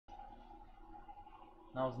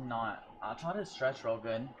That was not. I tried to stretch real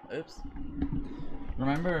good. Oops.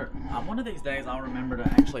 Remember, one of these days I'll remember to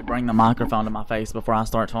actually bring the microphone to my face before I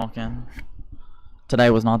start talking. Today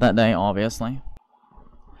was not that day, obviously.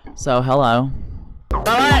 So, hello.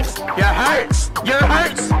 Relax! Your hurts! Your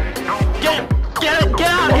hurts! Get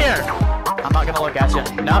out of here! I'm not gonna look at you.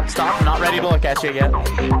 Nope, stop. I'm not ready to look at you yet.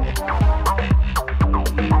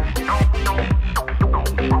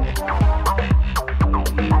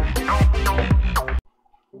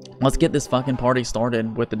 Let's get this fucking party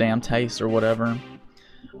started with the damn taste or whatever.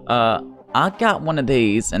 I got one of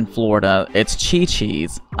these in Florida. It's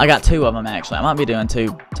Chi-Chi's. I got two of them actually. I might be doing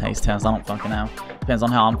two taste tests. I don't fucking know. Depends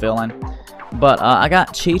on how I'm feeling. But I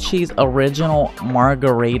got Chi-Chi's original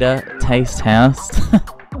margarita taste test.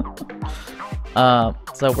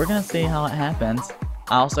 So we're gonna see how it happens.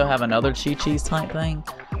 I also have another Chi-Chi's type thing.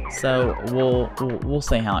 So we'll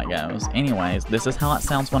see how it goes. Anyways, this is how it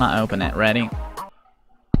sounds when I open it. Ready?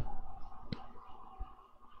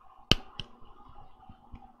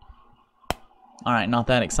 Alright, not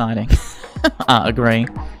that exciting. I agree.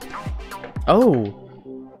 Oh!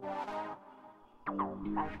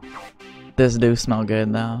 This do smell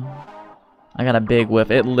good though. I got a big whiff.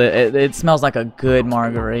 It smells like a good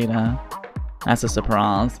margarita. That's a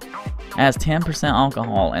surprise. It has 10%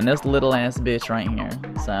 alcohol in this little ass bitch right here.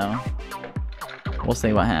 So, we'll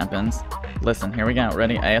see what happens. Listen, here we go.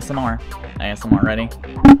 Ready? ASMR. ASMR, ready?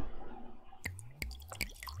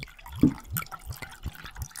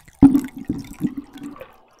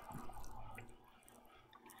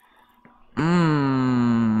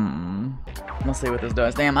 Let's see what this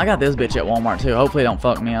does. Damn, I got this bitch at Walmart too. Hopefully it don't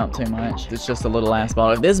fuck me up too much. It's just a little ass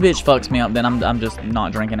bottle. If this bitch fucks me up, then I'm just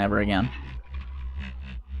not drinking ever again.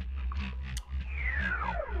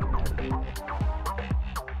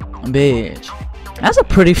 Bitch. That's a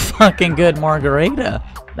pretty fucking good margarita.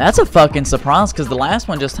 That's a fucking surprise because the last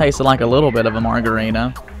one just tasted like a little bit of a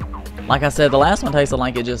margarita. Like I said, the last one tasted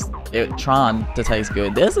like it tried to taste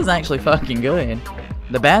good. This is actually fucking good.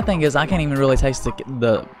 The bad thing is I can't even really taste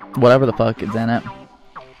the whatever the fuck is in it.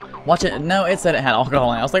 Watch it. No, it said it had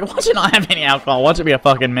alcohol in it. I was like, watch it not have any alcohol. Watch it be a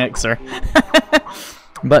fucking mixer.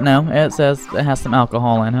 But no, it says it has some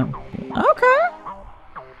alcohol in it. Okay.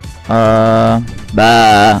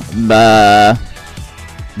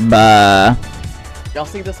 Y'all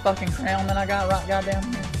see this fucking crown that I got right goddamn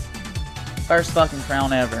here? First fucking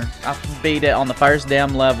crown ever. I beat it on the first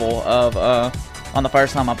damn level of, on the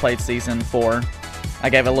first time I played Season 4. I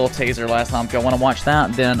gave a little teaser last time. If y'all want to watch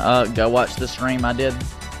that, then go watch the stream I did,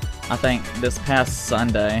 I think, this past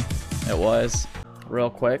Sunday. It was. Real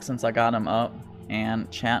quick, since I got him up and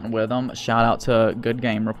chatting with them, shout out to Good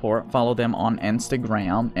Game Report. Follow them on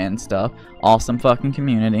Instagram and stuff. Awesome fucking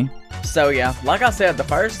community. So yeah, like I said, the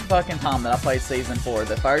first fucking time that I played Season 4,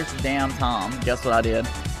 the first damn time, guess what I did?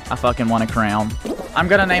 I fucking won a crown. I'm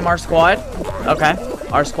gonna name our squad. Okay.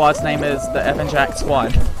 Our squad's name is the EffinJACS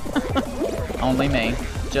squad. Only me.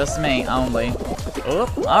 Just me, only.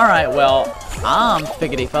 Oop. Alright, well, I'm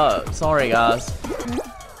figgity fuck. Sorry, guys.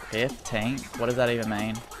 15? What does that even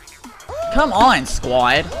mean? Come on,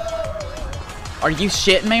 squad. Are you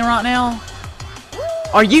shitting me right now?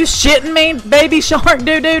 Are you shitting me, baby shark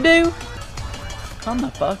doo-doo-doo? Come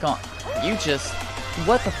the fuck on. You just...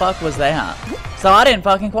 What the fuck was that? So I didn't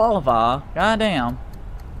fucking qualify. Goddamn.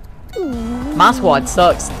 My squad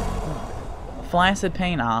sucks. Flaccid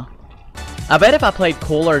Peni. I bet if I played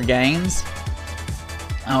cooler games,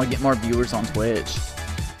 I would get more viewers on Twitch.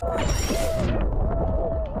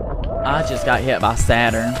 I just got hit by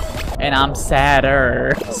Saturn, and I'm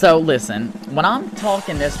sadder. So listen, when I'm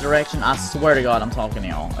talking this direction, I swear to God I'm talking to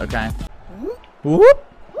y'all, okay? Whoop!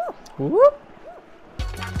 Whoop!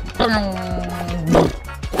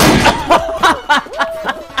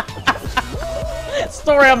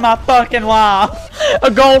 Story of my fucking life.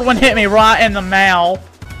 A gold one hit me right in the mouth.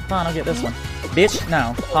 Fine, I'll get this one. Bitch,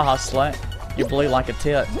 no. Haha, slut. You blew like a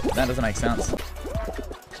tit. That doesn't make sense.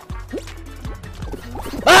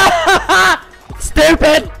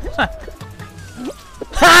 Stupid!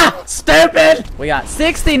 Ha! Stupid! We got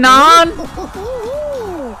 69!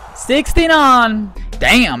 69!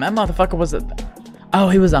 Damn, that motherfucker was a... Oh,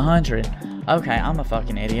 he was 100. Okay, I'm a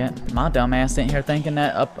fucking idiot. My dumb ass sitting here thinking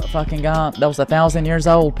that a fucking guy that was 1,000 years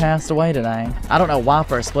old passed away today. I don't know why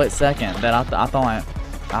for a split second that I thought...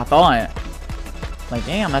 Like,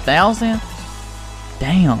 damn, 1,000?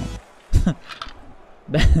 Damn.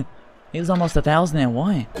 He was almost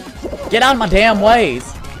 1,001. Get out of my damn ways.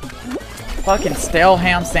 Fucking stale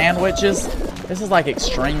ham sandwiches. This is like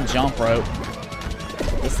extreme jump rope.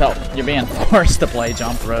 You're being forced to play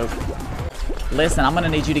jump rope. Listen, I'm gonna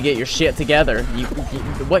need you to get your shit together.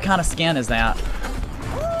 What kind of skin is that?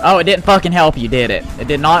 Oh, it didn't fucking help you, did it? It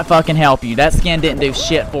did not fucking help you. That skin didn't do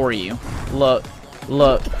shit for you. Look,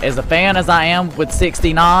 look. As a fan as I am with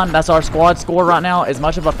 69, that's our squad score right now. As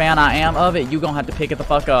much of a fan I am of it, you gonna have to pick it the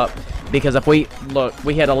fuck up. Because if we, look,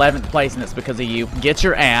 we hit 11th place and it's because of you. Get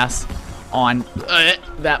your ass on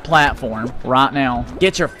that platform right now.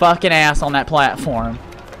 Get your fucking ass on that platform.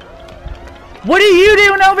 What are you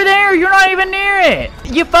doing over there? You're not even near it.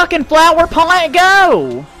 You fucking flower pot,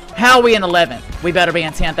 go. How are we in 11th? We better be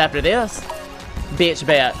in 10th after this. Bitch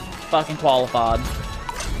bet. Fucking qualified.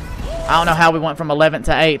 I don't know how we went from 11th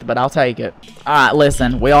to 8th, but I'll take it. Alright,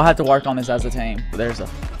 listen. We all have to work on this as a team. There's a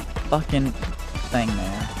fucking thing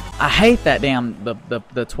there. I hate that damn,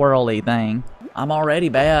 the twirly thing. I'm already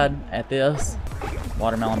bad at this.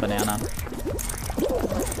 Watermelon banana.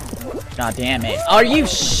 God damn it. Are you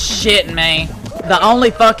shitting me? The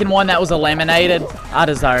only fucking one that was eliminated. I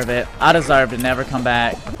deserve it. I deserve to never come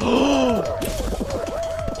back.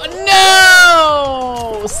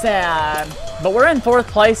 No! Sad. But we're in 4th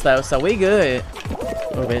place though, so we good.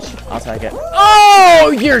 Oh, bitch. I'll take it.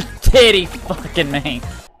 Oh, you're titty fucking me.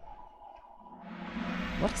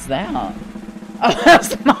 What's that? Oh,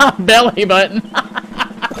 that's my belly button.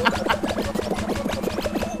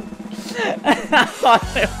 I thought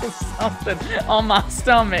it was something on my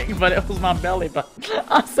stomach, but it was my belly button.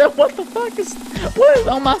 I said, what the fuck is, what is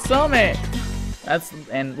on my stomach? That's,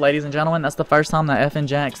 and ladies and gentlemen, that's the first time that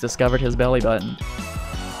EffinJACS discovered his belly button.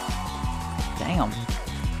 Damn.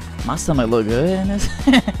 My stomach look good in this,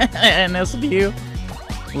 in this view.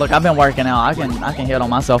 Look, I've been working out. I can hit on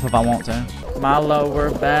myself if I want to. My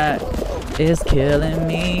lower back is killing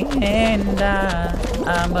me, and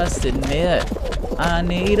I must admit, I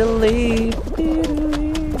need a leave.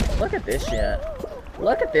 Look at this shit.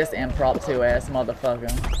 Look at this impromptu ass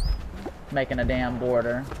motherfucker making a damn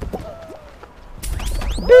border.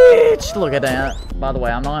 Bitch, look at that. By the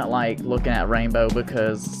way, I'm not like looking at rainbow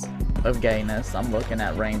because of gayness. I'm looking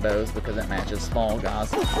at rainbows because it matches Fall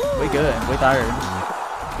Guys. We good. We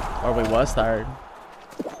 3rd. Or we was 3rd.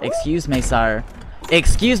 Excuse me, sir.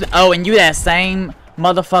 Excuse me. Oh, and you that same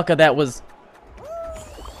motherfucker that was...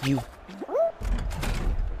 You...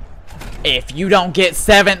 If you don't get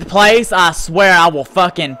 7th place, I swear I will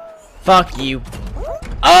fucking... Fuck you.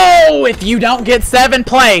 Oh, if you don't get 7th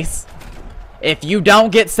place. If you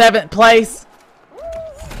don't get 7th place.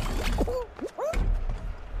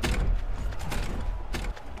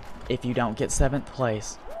 If you don't get 7th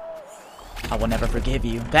place, I will never forgive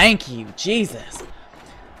you. Thank you, Jesus.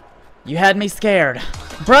 You had me scared.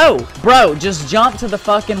 Bro, just jump to the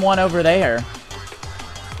fucking one over there.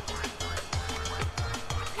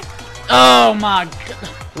 Oh my god.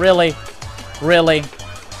 Really? Really?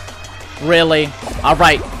 Really?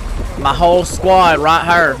 Alright. My whole squad right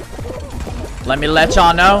here. Let me let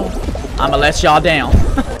y'all know. I'ma let y'all down.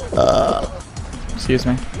 Excuse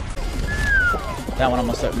me. That one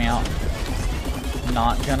almost took me out.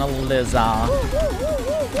 Not gonna Lizza.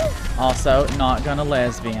 Also, not gonna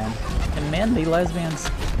lesbian. Can men be lesbians?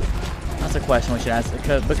 That's a question we should ask.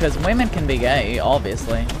 Because women can be gay,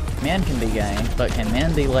 obviously. Men can be gay, but can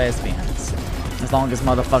men be lesbians? As long as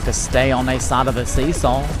motherfuckers stay on their side of the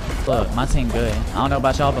seesaw. Look, my team good. I don't know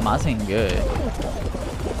about y'all, but my team good.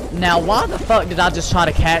 Now, why the fuck did I just try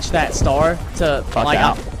to catch that star to, fuck like,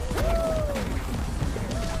 out.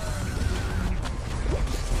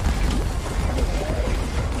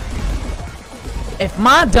 If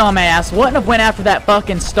my dumb ass wouldn't have went after that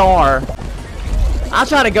fucking star, I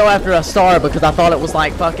tried to go after a star because I thought it was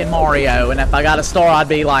like fucking Mario, and if I got a star, I'd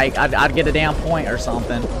be like, I'd get a damn point or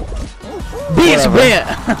something. Bitch, bit.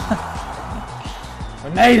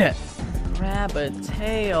 We made it. Grab a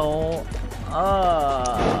tail.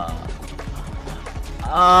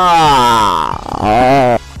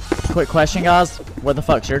 Quick question, guys. Where the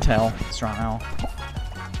fuck's your tail? It's right now.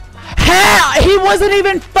 How? He wasn't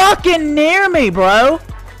even fucking near me, bro.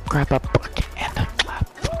 Grab a bucket and a clap.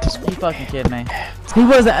 You fucking kidding me? He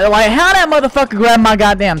wasn't like, how that motherfucker grabbed my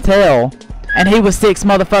goddamn tail, and he was 6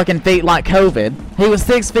 motherfucking feet like COVID. He was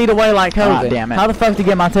 6 feet away like COVID. Damn it. How the fuck did he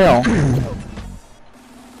get my tail?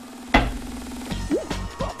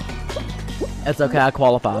 It's okay, I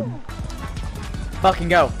qualified. Fucking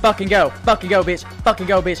go, fucking go, fucking go, bitch, fucking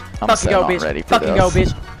go, bitch, fucking go, bitch, fucking go,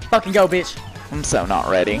 bitch, fucking go, bitch. I'm so not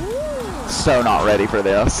ready. So not ready for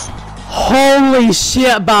this. Holy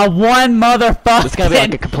shit, by one motherfucking It's gonna be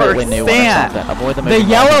like a completely new one or something. Avoid the The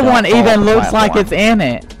yellow one even looks like it's in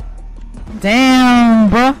it. Damn,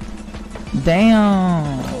 bruh.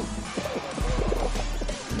 Damn.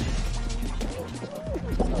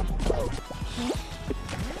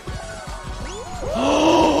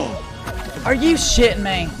 Are you shitting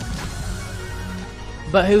me?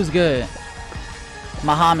 But who's good?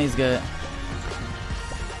 My homie's good.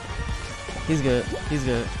 He's good. He's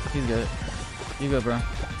good. He's good. You good, bro.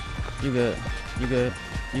 You good. You good.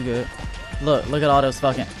 You good. Look at all those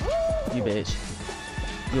fucking... You bitch.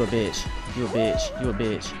 You a bitch. You a bitch. You a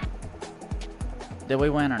bitch. Did we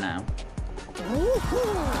win or no?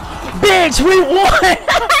 Bitch, we won!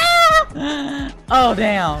 Oh,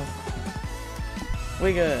 damn.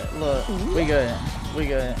 We good. Look. We good. We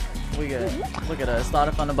good. We good. Look at us.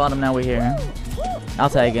 Started from the bottom, now we here. I'll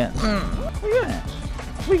take it. We good.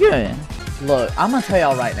 We good. Look, I'm gonna tell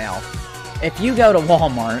y'all right now. If you go to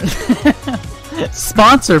Walmart,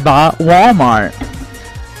 sponsored by Walmart.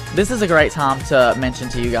 This is a great time to mention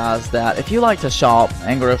to you guys that if you like to shop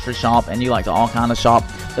and grocery shop and you like to all kind of shop,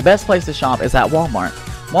 the best place to shop is at Walmart.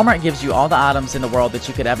 Walmart gives you all the items in the world that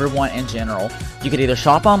you could ever want in general. You could either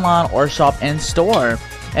shop online or shop in store.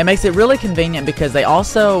 It makes it really convenient because they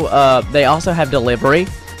also have delivery,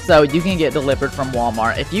 so you can get delivered from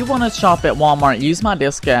Walmart. If you want to shop at Walmart, use my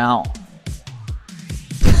discount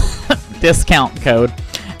code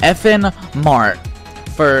EffinJACS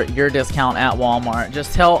for your discount at Walmart.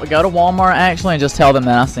 Just go to Walmart actually and just tell them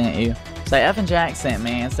that I sent you. Say EffinJACS sent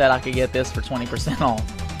me and said I could get this for 20% off.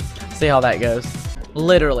 See how that goes.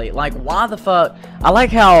 Literally, like, why the fuck? I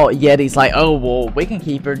like how Yeti's like, oh well, we can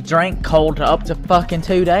keep your drink cold up to fucking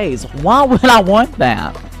 2 days. Why would I want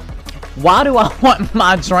that? Why do I want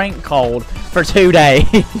my drink cold for 2 days?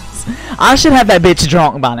 I should have that bitch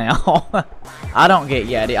drunk by now. I don't get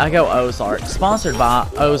Yeti. I go Ozark. Sponsored by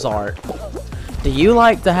Ozark. Do you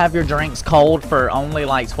like to have your drinks cold for only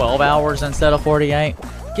like 12 hours instead of 48?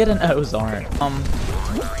 Get an Ozark.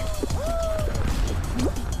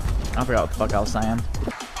 I forgot what the fuck I was saying.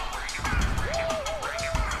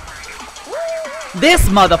 This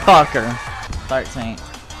motherfucker! 13.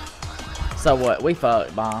 So what? We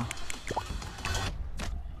fucked, bye.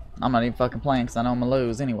 I'm not even fucking playing because I know I'm gonna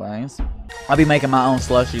lose anyways. I'll be making my own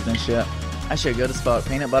slushies and shit. That shit good as fuck.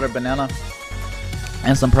 Peanut butter, banana,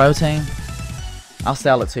 and some protein. I'll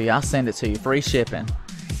sell it to you. I'll send it to you. Free shipping.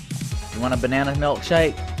 You want a banana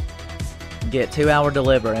milkshake? Get 2-hour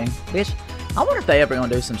delivery. Bitch, I wonder if they ever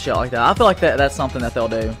gonna do some shit like that. I feel like that's something that they'll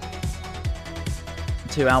do.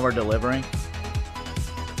 2-hour delivery.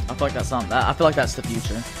 I feel like that's something. I feel like that's the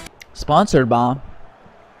future. Sponsored by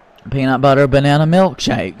peanut butter banana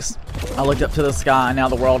milkshakes. I looked up to the sky and now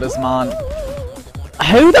the world is mine.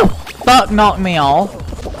 Who the fuck knocked me off?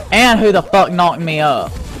 And who the fuck knocked me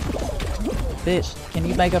up? Bitch, can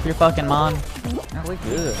you make up your fucking mind? Are we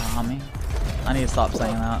good, homie? I need to stop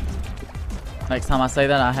saying that. Next time I say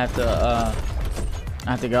that, I have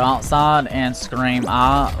to go outside and scream,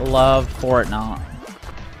 I love Fortnite.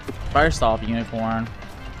 First off, unicorn.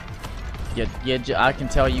 I can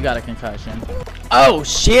tell you got a concussion. Oh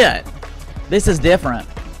shit! This is different.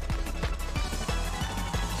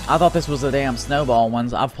 I thought this was a damn snowball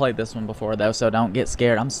one. I've played this one before though, so don't get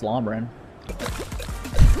scared. I'm slobbering.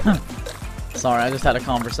 Sorry, I just had a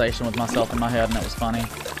conversation with myself in my head and it was funny.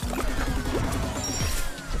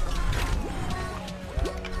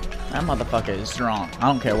 That motherfucker is drunk. I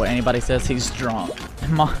don't care what anybody says, he's drunk.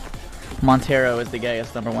 Montero is the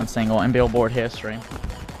gayest #1 single in Billboard history.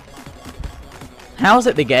 How is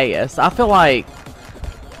it the gayest? I feel like...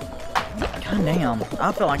 God damn.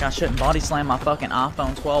 I feel like I shouldn't body slam my fucking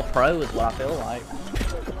iPhone 12 Pro is what I feel like.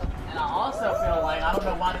 And I also feel like, I don't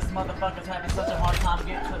know why this motherfucker's having such a hard time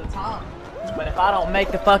getting to the top. But if I don't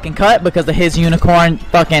make the fucking cut because of his unicorn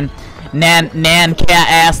fucking nan cat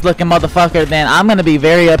ass looking motherfucker, then I'm gonna be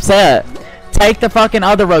very upset. Take the fucking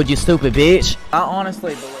other road, you stupid bitch. I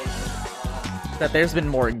honestly believe that there's been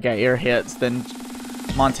more gayer hits than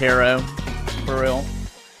Montero, for real.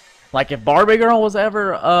 Like if Barbie Girl was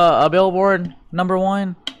ever a Billboard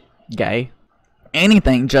 #1, gay.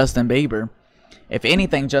 Anything Justin Bieber. If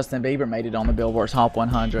anything Justin Bieber made it on the Billboard Top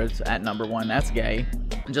 100 at #1, that's gay.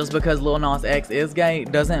 Just because Lil Nas X is gay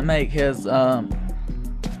doesn't make his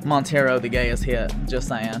Montero the gayest hit. Just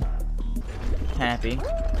saying. Happy.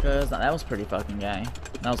 Because that was pretty fucking gay.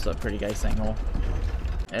 That was a pretty gay single.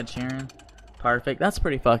 Ed Sheeran. Perfect. That's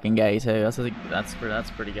pretty fucking gay too. That's a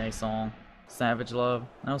pretty gay song. Savage Love.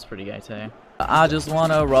 That was pretty gay too. I just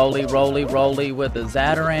wanna rolly with the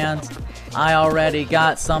Zatarans. I already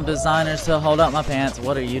got some designers to hold up my pants.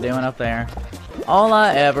 What are you doing up there? All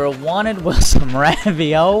I ever wanted was some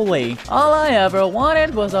ravioli. All I ever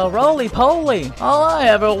wanted was a roly-poly. All I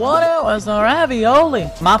ever wanted was a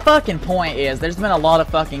ravioli. My fucking point is, there's been a lot of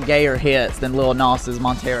fucking gayer hits than Lil Nas's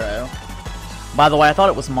Montero. By the way, I thought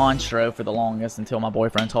it was Monstro for the longest until my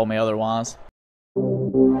boyfriend told me otherwise.